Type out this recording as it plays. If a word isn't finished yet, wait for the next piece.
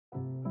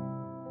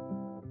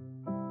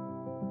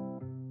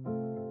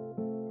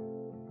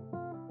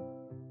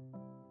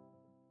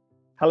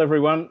Hello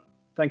everyone,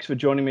 thanks for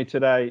joining me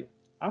today.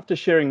 After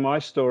sharing my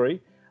story,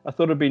 I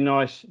thought it'd be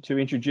nice to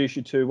introduce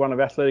you to one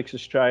of Athletics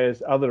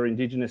Australia's other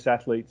Indigenous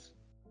athletes.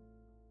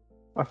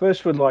 I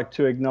first would like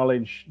to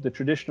acknowledge the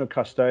traditional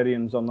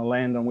custodians on the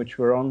land on which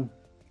we're on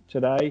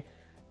today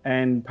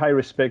and pay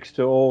respects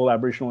to all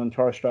Aboriginal and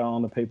Torres Strait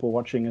Islander people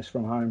watching us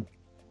from home.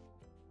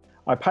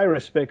 I pay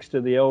respects to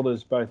the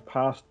elders both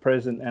past,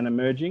 present and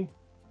emerging,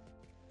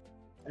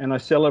 and I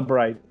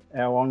celebrate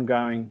our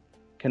ongoing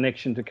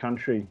connection to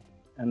country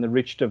and the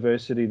rich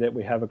diversity that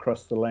we have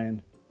across the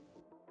land.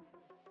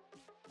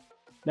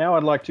 Now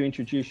I'd like to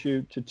introduce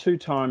you to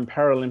two-time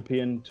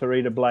Paralympian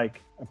Torita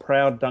Blake, a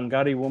proud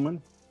Dunghutti woman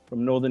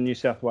from northern New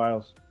South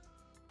Wales.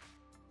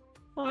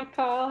 Hi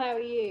Kyle, how are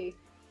you?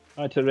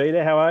 Hi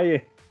Torita, how are you?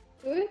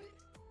 Good.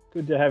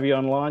 Good to have you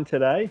online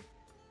today.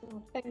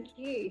 Oh, thank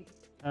you.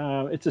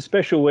 It's a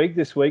special week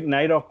this week,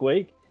 NAIDOC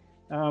week.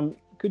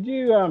 Could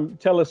you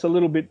tell us a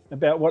little bit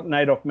about what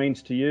NAIDOC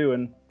means to you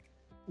and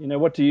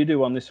what do you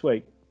do on this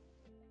week?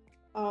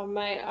 Oh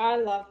mate, I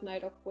love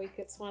NAIDOC week.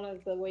 It's one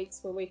of the weeks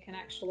where we can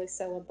actually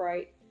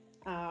celebrate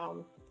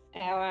our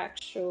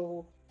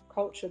actual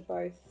culture,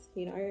 both,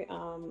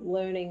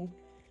 learning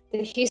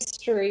the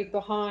history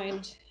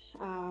behind,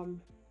 our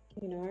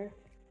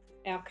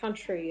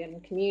country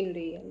and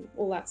community and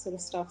all that sort of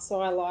stuff.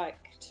 So I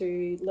like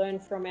to learn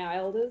from our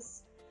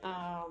elders,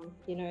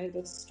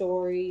 the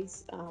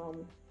stories,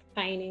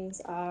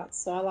 paintings, art.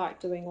 So I like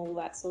doing all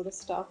that sort of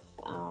stuff.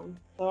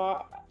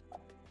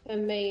 For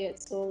me,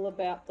 it's all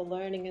about the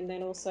learning and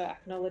then also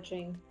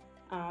acknowledging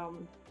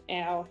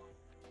our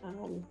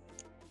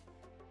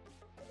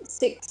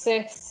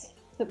success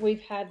that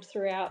we've had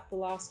throughout the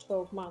last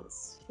 12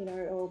 months,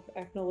 of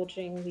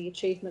acknowledging the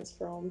achievements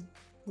from,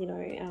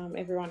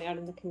 everyone out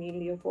in the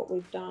community of what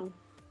we've done.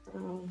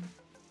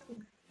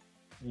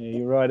 Yeah,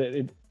 you're right.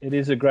 It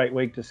is a great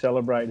week to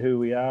celebrate who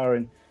we are.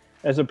 And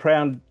as a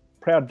proud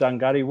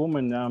Dunghutti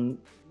woman,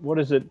 what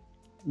does it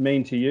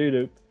mean to you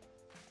to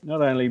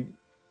not only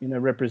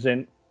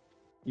represent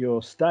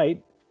your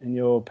state and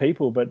your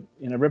people, but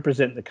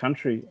represent the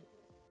country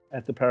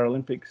at the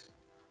Paralympics?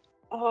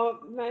 Oh,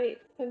 mate,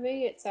 for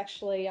me it's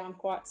actually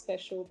quite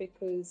special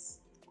because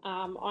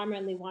I'm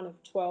only one of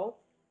 12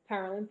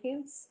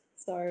 Paralympians.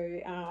 So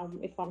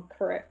if I'm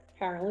correct,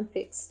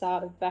 Paralympics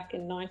started back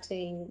in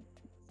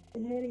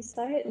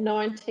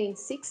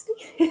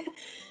 1960.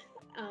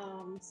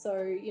 So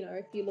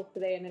if you look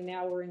then and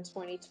now we're in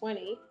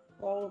 2020,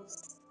 well,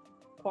 it's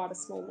quite a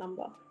small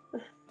number.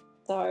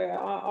 So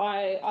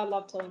I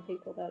love telling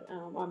people that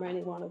I'm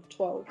only one of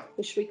 12.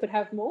 Wish we could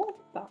have more,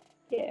 but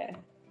yeah.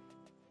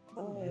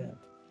 Yeah.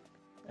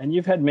 And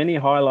you've had many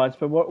highlights,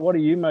 but what are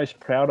you most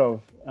proud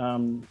of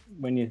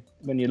when you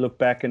look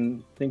back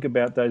and think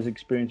about those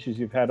experiences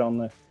you've had on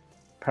the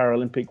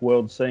Paralympic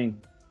world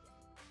scene?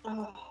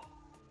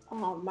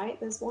 Oh mate,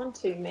 there's one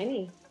too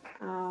many.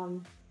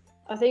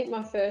 I think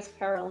my first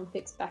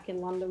Paralympics back in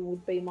London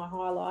would be my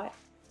highlight.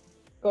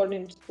 Got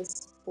into the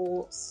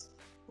sports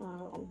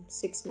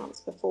 6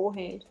 months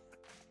beforehand,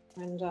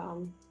 and I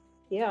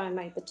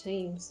made the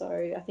team. So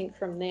I think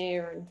from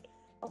there, and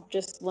I've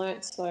just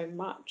learnt so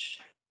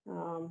much.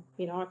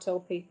 I tell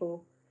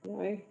people,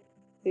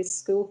 this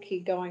school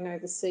kid going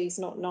overseas,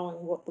 not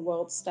knowing what the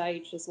world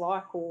stage is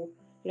like, or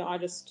I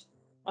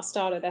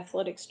started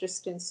athletics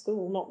just in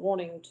school, not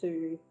wanting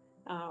to,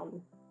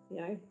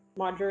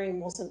 my dream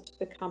wasn't to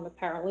become a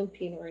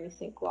Paralympian or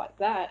anything like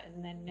that.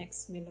 And then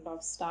next minute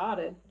I've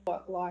started.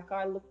 But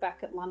I look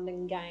back at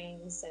London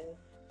Games and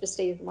just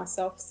even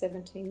myself,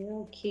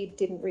 17-year-old kid,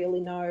 didn't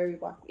really know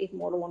even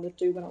what I wanted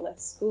to do when I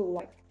left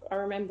school. I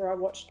remember I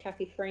watched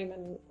Kathy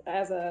Freeman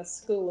as a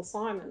school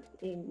assignment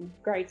in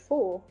grade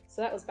 4.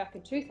 So that was back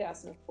in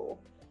 2004.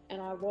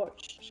 And I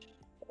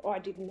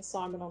did an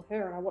assignment on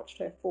her and I watched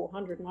her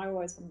 400 and I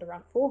always wanted to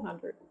run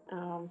 400.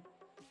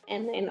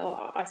 And then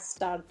I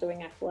started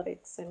doing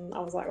athletics and I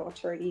was like,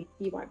 Torita,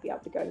 you won't be able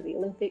to go to the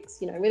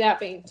Olympics, without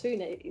being too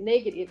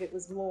negative. It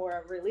was more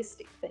a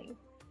realistic thing.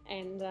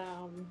 And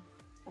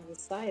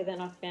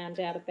then I found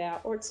out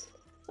about, or it's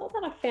not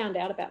that I found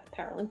out about the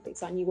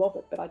Paralympics, I knew of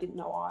it, but I didn't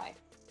know I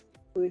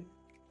would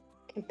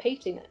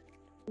compete in it.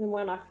 And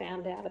when I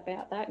found out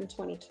about that in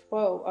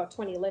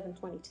 2011,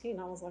 2010,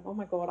 I was like, oh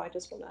my God,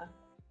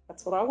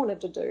 that's what I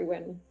wanted to do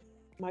when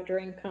my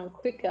dream came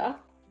quicker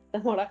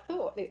than what I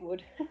thought it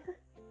would.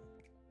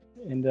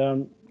 And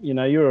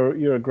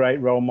you're a great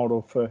role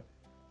model for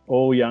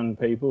all young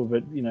people,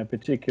 but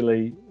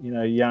particularly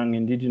young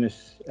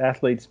Indigenous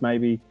athletes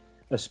maybe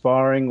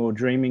aspiring or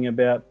dreaming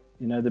about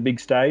the big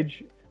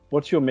stage.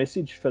 What's your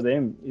message for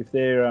them if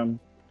they're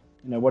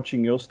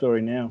watching your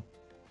story now?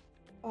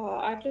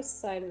 I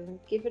just say to them,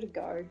 give it a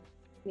go.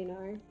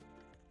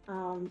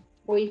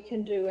 We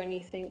can do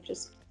anything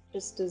just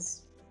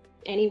as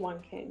anyone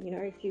can.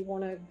 If you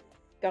want to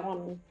go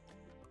on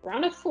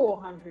run a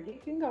 400, you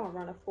can go and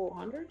run a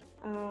 400.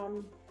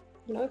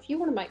 If you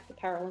want to make the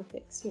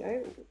Paralympics,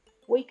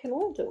 we can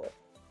all do it.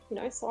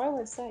 So I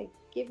always say,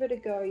 give it a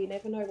go. You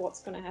never know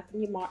what's going to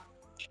happen. You might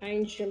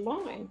change your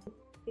mind.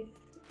 If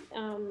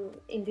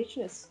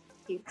Indigenous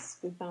kids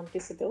with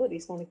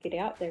disabilities want to get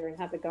out there and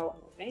have a go at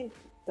an event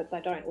that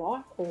they don't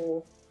like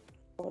or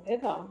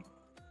whatever,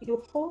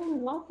 you'll fall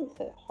in love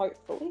with it,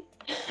 hopefully.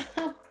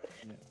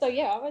 So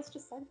yeah, I was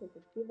just saying to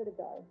people, give it a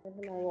go.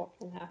 Never know what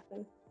can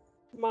happen.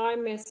 My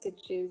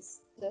message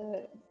is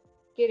to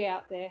get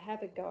out there,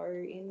 have a go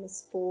in the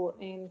sport,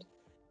 and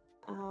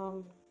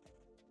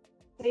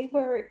see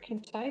where it can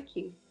take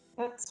you.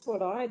 That's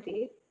what I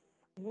did.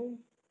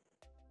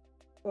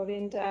 Got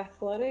into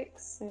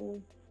athletics,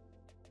 and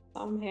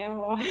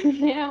somehow I'm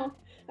now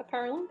a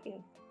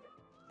Paralympian.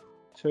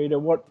 Torita,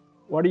 what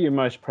are you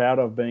most proud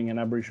of being an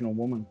Aboriginal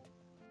woman?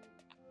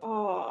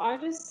 Oh, I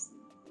just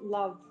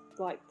love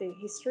like the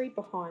history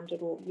behind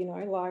it all.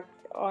 Like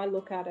I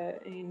look at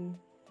it and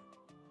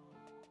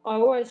I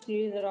always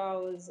knew that I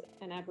was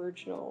an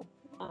Aboriginal,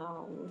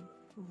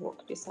 what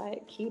could you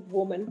say, a kid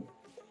woman,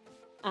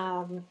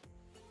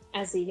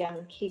 as a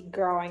young kid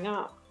growing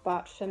up.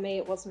 But for me,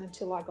 it wasn't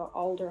until I got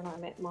older and I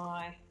met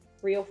my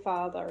real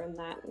father and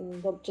that,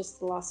 and just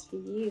the last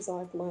few years,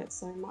 I've learnt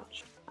so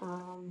much.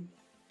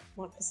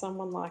 Like for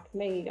someone like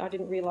me, I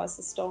didn't realise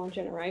the stolen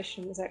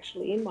generation was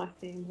actually in my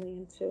family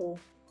until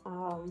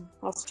I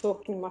was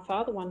talking to my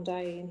father one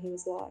day, and he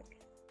was like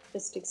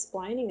just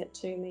explaining it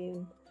to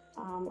me,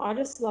 and I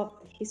just love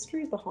the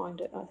history behind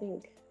it. I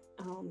think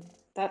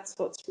that's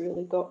what's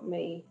really got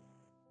me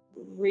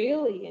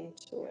really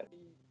into it.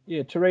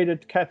 Yeah, Torita,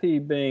 Kathy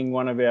being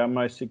one of our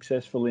most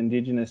successful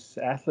Indigenous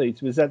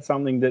athletes, was that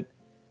something that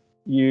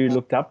you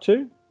looked up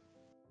to?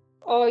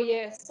 Oh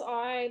yes,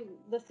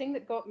 the thing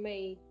that got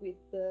me with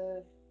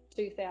the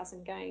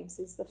 2000 games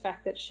is the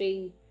fact that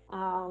she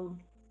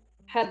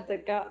had the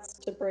guts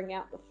to bring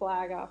out the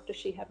flag after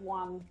she had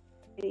won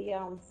the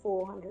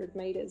 400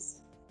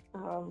 meters,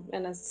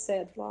 and as I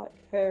said, like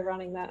her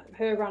running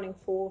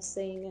four,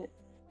 seeing it,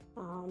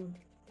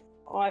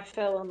 I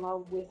fell in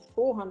love with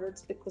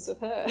 400s because of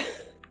her.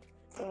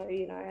 So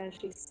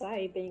as you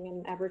say, being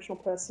an Aboriginal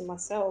person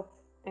myself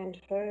and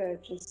her, I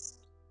just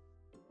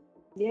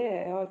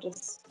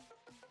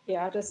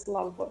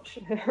love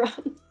watching her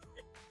run.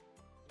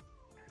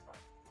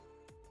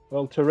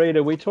 Well,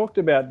 Torita, we talked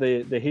about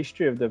the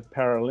history of the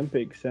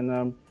Paralympics,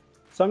 and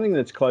something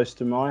that's close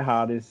to my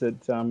heart is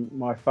that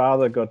my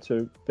father got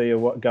to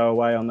go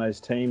away on those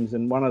teams,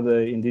 and one of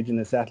the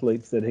Indigenous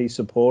athletes that he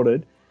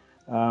supported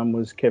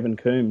was Kevin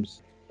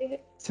Coombs. Yeah.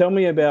 Tell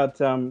me about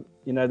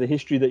the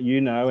history that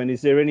you know, and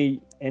is there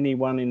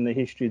anyone in the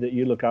history that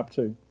you look up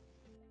to?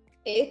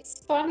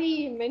 It's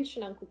funny you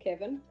mention Uncle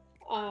Kevin.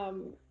 I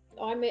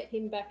met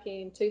him back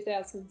in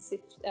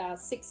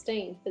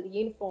 2016 for the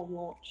uniform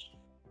launch,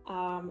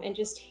 and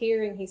just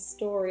hearing his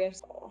story,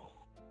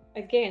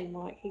 again,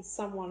 like he's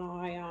someone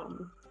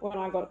when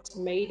I got to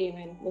meet him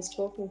and was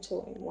talking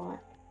to him, like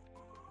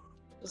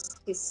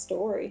just his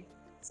story.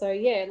 So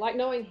yeah, like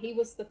knowing he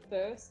was the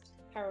first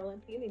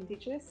Paralympian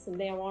Indigenous, and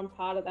now I'm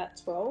part of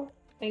that 12. I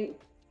think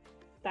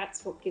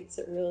that's what gets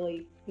it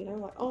really,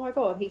 like, oh my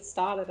God, he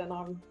started and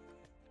I'm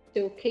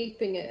still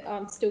keeping it.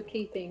 I'm still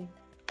keeping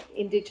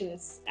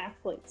Indigenous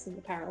athletes in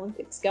the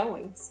Paralympics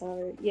going.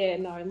 So yeah,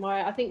 no,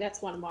 I think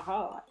that's one of my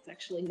highlights,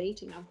 actually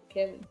meeting Uncle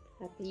Kevin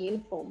at the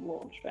uniform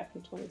launch back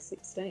in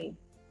 2016.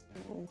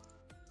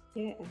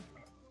 Yeah.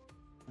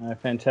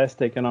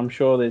 Fantastic, and I'm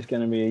sure there's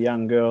going to be a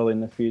young girl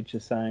in the future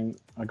saying,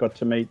 I got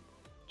to meet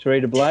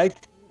Torita Blake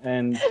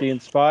and she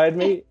inspired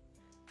me,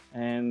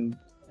 and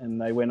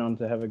they went on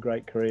to have a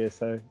great career.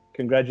 So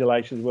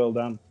congratulations, well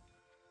done.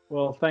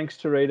 Well, thanks,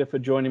 Torita, for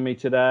joining me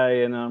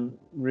today, and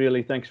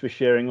really thanks for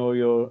sharing all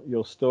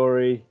your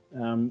story,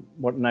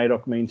 what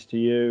NAIDOC means to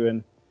you,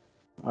 and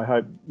I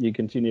hope you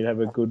continue to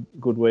have a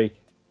good week.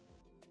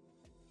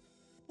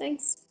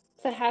 Thanks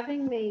for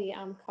having me,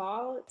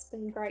 Kyle. It's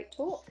been great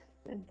talk,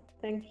 and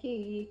thank you,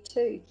 you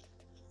too.